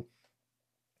possible.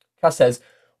 Cass says,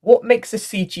 what makes a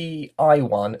CGI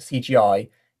one CGI,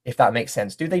 if that makes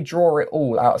sense? Do they draw it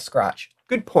all out of scratch?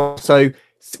 Good point. So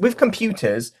with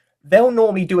computers, they'll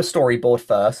normally do a storyboard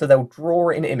first, so they'll draw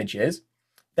it in images,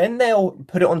 then they'll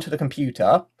put it onto the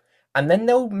computer, and then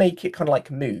they'll make it kind of like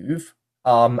move,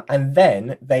 and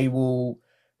then they will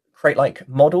create like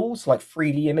models, like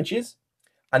 3D images,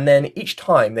 and then each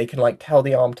time they can like tell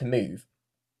the arm to move.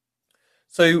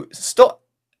 So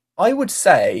I would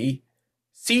say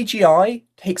CGI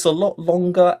takes a lot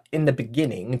longer in the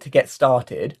beginning to get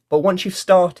started, but once you've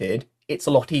started, it's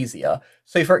a lot easier.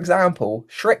 So for example,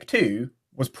 Shrek 2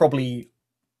 was probably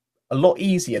a lot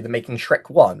easier than making Shrek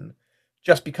 1,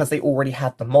 just because they already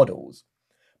had the models.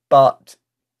 But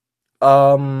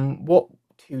what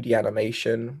 2D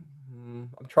animation?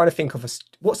 I'm trying to think of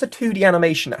what's a 2D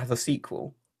animation that has a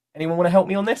sequel? Anyone want to help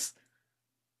me on this?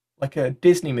 Like a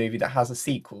Disney movie that has a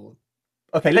sequel.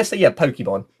 Okay, let's say, yeah,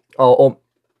 Pokemon or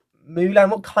Mulan.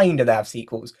 What kind do they have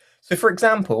sequels? So for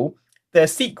example, their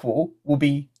sequel will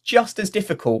be just as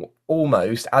difficult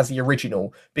almost as the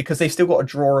original, because they've still got to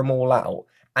draw them all out,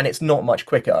 and it's not much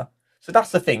quicker. So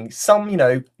that's the thing. Some,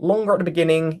 longer at the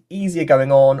beginning, easier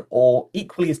going on, or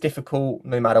equally as difficult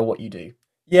no matter what you do.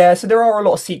 Yeah, so there are a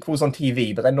lot of sequels on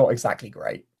TV, but they're not exactly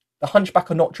great. The Hunchback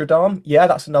of Notre Dame, yeah,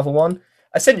 that's another one.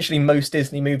 Essentially, most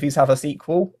Disney movies have a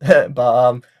sequel,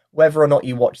 but whether or not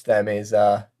you watch them is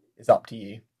up to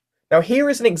you. Now, here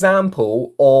is an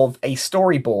example of a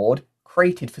storyboard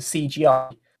created for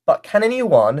CGI, but can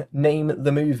anyone name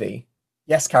the movie?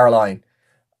 Yes, Caroline.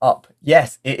 Up.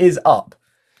 Yes, it is Up.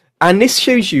 And this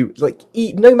shows you,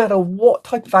 no matter what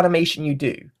type of animation you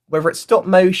do, whether it's stop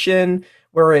motion,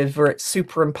 whether it's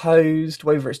superimposed,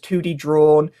 whether it's 2D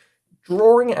drawn,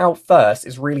 drawing it out first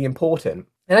is really important.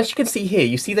 And as you can see here,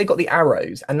 you see they've got the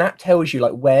arrows, and that tells you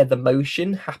where the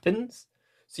motion happens.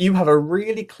 So you have a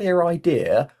really clear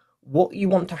idea what you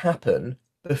want to happen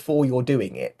before you're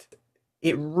doing it.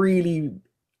 It really,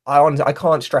 I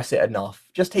can't stress it enough.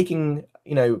 Just taking,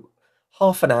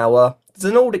 half an hour. There's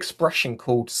an old expression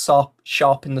called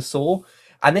sharpen the saw.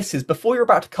 And this is before you're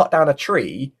about to cut down a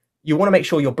tree, you want to make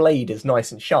sure your blade is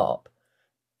nice and sharp.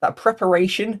 That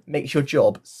preparation makes your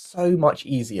job so much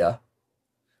easier.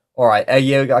 All right,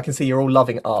 I can see you're all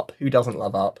loving Up. Who doesn't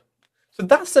love Up? So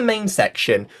that's the main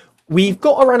section. We've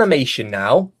got our animation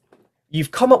now.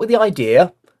 You've come up with the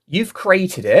idea, you've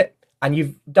created it, and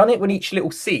you've done it with each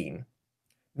little scene.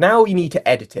 Now you need to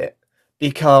edit it,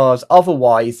 because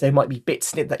otherwise there might be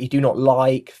bits in it that you do not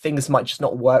like, things might just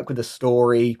not work with the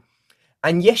story.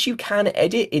 And yes, you can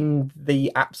edit in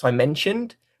the apps I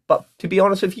mentioned, but to be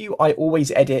honest with you, I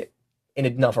always edit in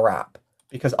another app,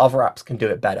 because other apps can do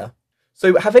it better.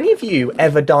 So have any of you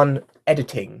ever done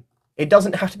editing It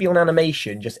doesn't have to be on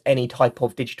animation, just any type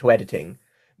of digital editing.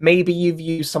 Maybe you've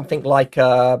used something like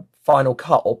Final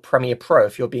Cut or Premiere Pro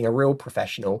if you're being a real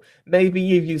professional. Maybe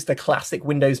you've used the classic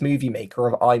Windows Movie Maker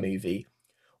of iMovie.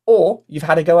 Or you've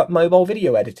had a go at mobile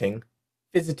video editing.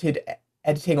 Visited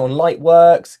editing on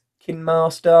Lightworks,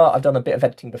 KineMaster. I've done a bit of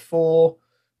editing before.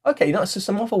 Okay, that's just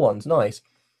some other ones. Nice.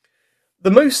 The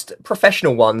most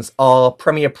professional ones are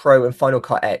Premiere Pro and Final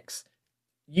Cut X.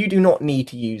 You do not need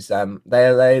to use them.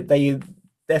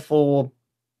 Therefore,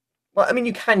 well, I mean,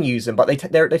 you can use them, but they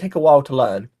take a while to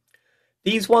learn.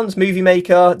 These ones, Movie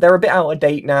Maker, they're a bit out of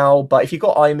date now, but if you've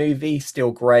got iMovie,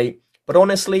 still great. But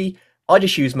honestly, I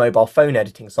just use mobile phone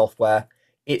editing software.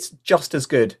 It's just as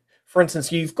good. For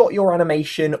instance, you've got your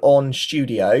animation on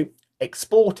Studio,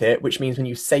 export it, which means when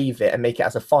you save it and make it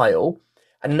as a file,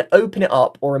 and then open it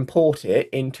up or import it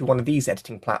into one of these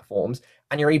editing platforms,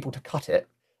 and you're able to cut it.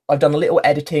 I've done a little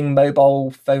editing,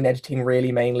 mobile phone editing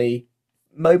really mainly.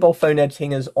 Mobile phone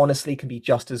editing honestly can be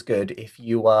just as good if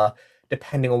you are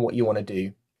depending on what you want to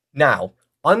do. Now,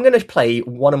 I'm going to play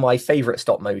one of my favourite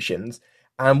stop motions,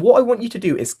 and what I want you to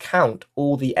do is count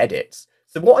all the edits.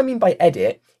 So what I mean by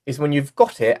edit is when you've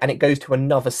got it and it goes to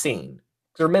another scene.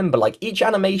 So remember, like, each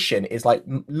animation is like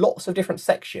lots of different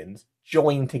sections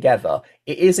joined together.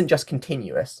 It isn't just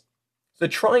continuous. So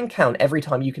try and count every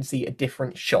time you can see a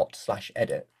different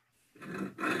shot/edit.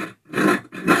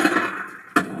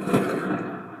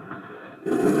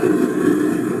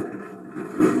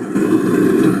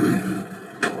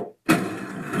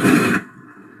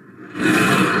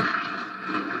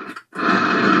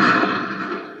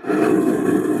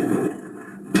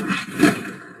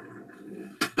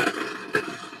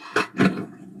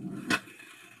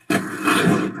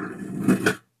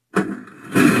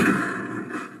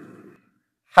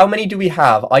 How many do we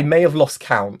have? I may have lost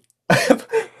count.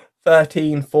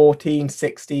 13, 14,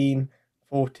 16,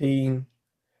 14.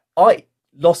 I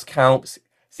lost count.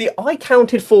 See, I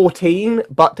counted 14,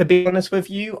 but to be honest with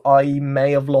you, I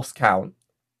may have lost count.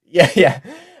 Yeah.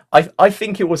 I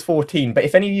think it was 14, but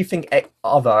if any of you think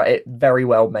other, it very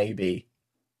well may be.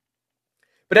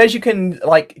 But as you can,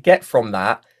 like, get from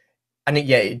that, and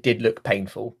it did look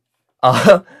painful.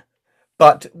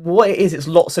 But what it is, it's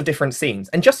lots of different scenes.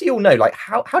 And just so you all know, like,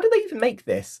 how did they even make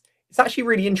this? It's actually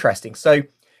really interesting. So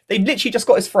they literally just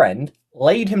got his friend,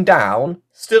 laid him down,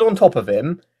 stood on top of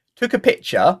him, took a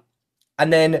picture,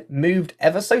 and then moved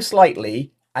ever so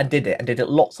slightly and did it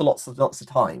lots of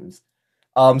times.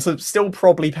 So it's still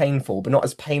probably painful, but not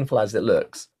as painful as it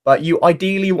looks. But you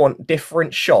ideally want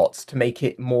different shots to make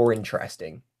it more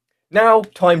interesting. Now,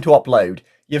 time to upload.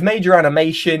 You've made your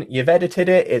animation, you've edited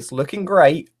it, it's looking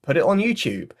great, put it on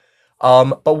YouTube.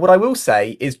 But what I will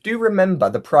say is do remember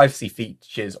the privacy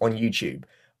features on YouTube.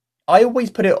 I always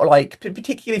put it, like,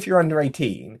 particularly if you're under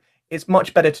 18, it's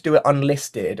much better to do it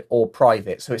unlisted or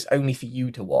private, so it's only for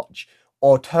you to watch.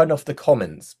 Or turn off the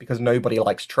comments, because nobody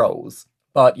likes trolls.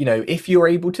 But, if you're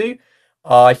able to,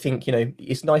 I think,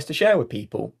 it's nice to share with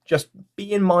people. Just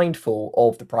being mindful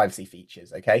of the privacy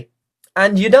features, okay?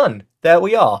 And you're done. There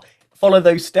we are. Follow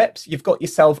those steps. You've got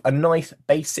yourself a nice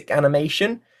basic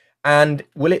animation. And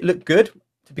will it look good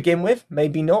to begin with?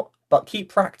 Maybe not. But keep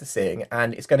practicing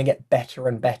and it's going to get better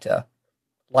and better.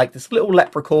 Like this little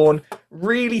leprechaun.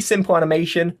 Really simple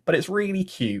animation, but it's really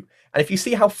cute. And if you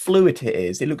see how fluid it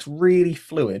is, it looks really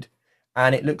fluid.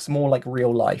 And it looks more like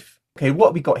real life. Okay, what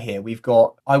have we got here? We've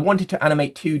got, I wanted to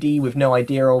animate 2D with no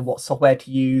idea of what software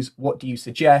to use. What do you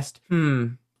suggest?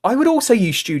 I would also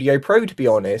use Studio Pro, to be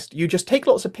honest. You just take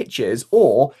lots of pictures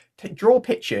or draw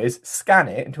pictures, scan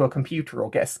it into a computer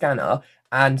or get a scanner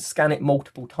and scan it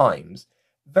multiple times.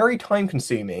 Very time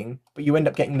consuming, but you end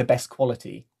up getting the best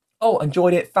quality. Oh,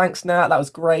 enjoyed it. Thanks, Nat. That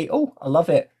was great. Oh, I love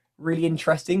it. Really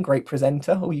interesting. Great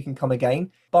presenter. Oh, you can come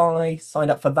again. Bye. Signed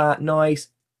up for that. Nice.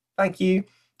 Thank you.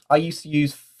 I used to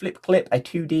use FlipClip, a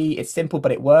 2D. It's simple,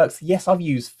 but it works. Yes, I've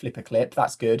used FlipClip.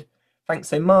 That's good. Thanks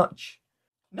so much.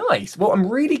 Nice. Well, I'm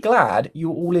really glad you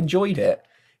all enjoyed it.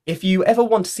 If you ever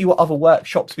want to see what other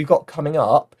workshops we've got coming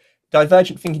up,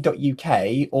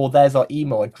 divergentthinking.uk, or there's our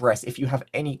email address if you have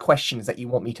any questions that you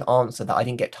want me to answer that I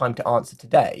didn't get time to answer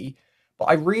today. But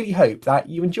I really hope that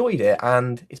you enjoyed it,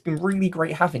 and it's been really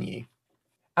great having you.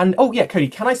 And oh yeah, Cody,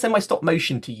 can I send my stop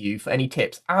motion to you for any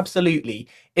tips? Absolutely.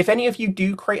 If any of you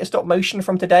do create a stop motion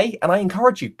from today, and I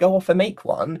encourage you, go off and make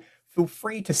one, feel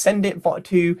free to send it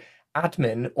to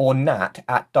admin or Nat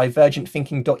at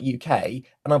divergentthinking.uk,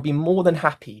 and I'll be more than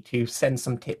happy to send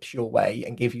some tips your way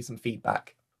and give you some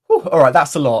feedback. Whew, all right,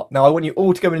 that's a lot. Now I want you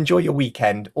all to go and enjoy your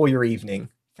weekend or your evening.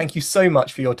 Thank you so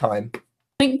much for your time.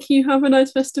 Thank you. Have a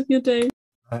nice rest of your day.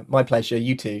 My pleasure.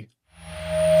 You too.